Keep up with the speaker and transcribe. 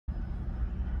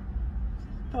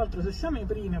Tra l'altro se siamo i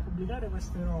primi a pubblicare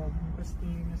queste robe, queste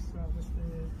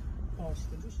post,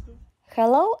 giusto?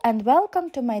 Hello and welcome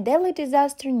to my daily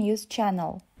disaster news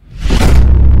channel.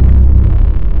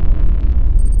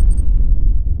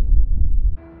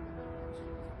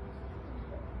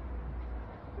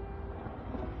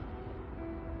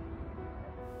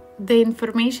 The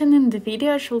information in the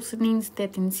video shows an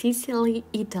incident in Sicily,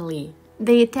 Italy.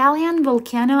 The Italian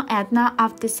volcano Etna,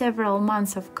 after several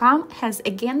months of calm, has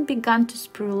again begun to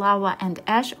spew lava and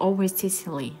ash over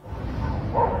Sicily.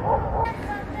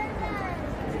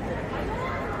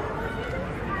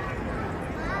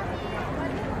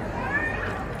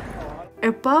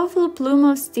 A powerful plume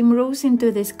of steam rose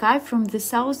into the sky from the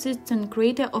southeastern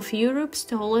crater of Europe's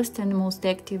tallest and most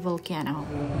active volcano.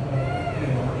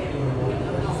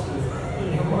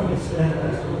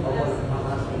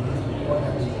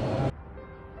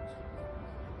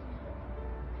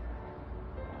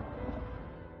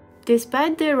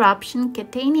 Despite the eruption,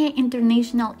 Catania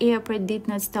International Airport did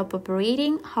not stop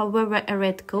operating, however, a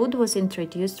red code was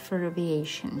introduced for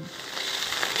aviation.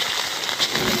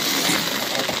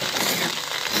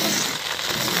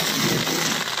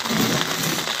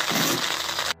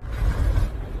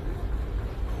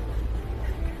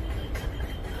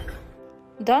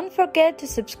 Don't forget to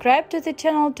subscribe to the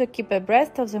channel to keep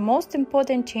abreast of the most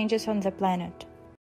important changes on the planet.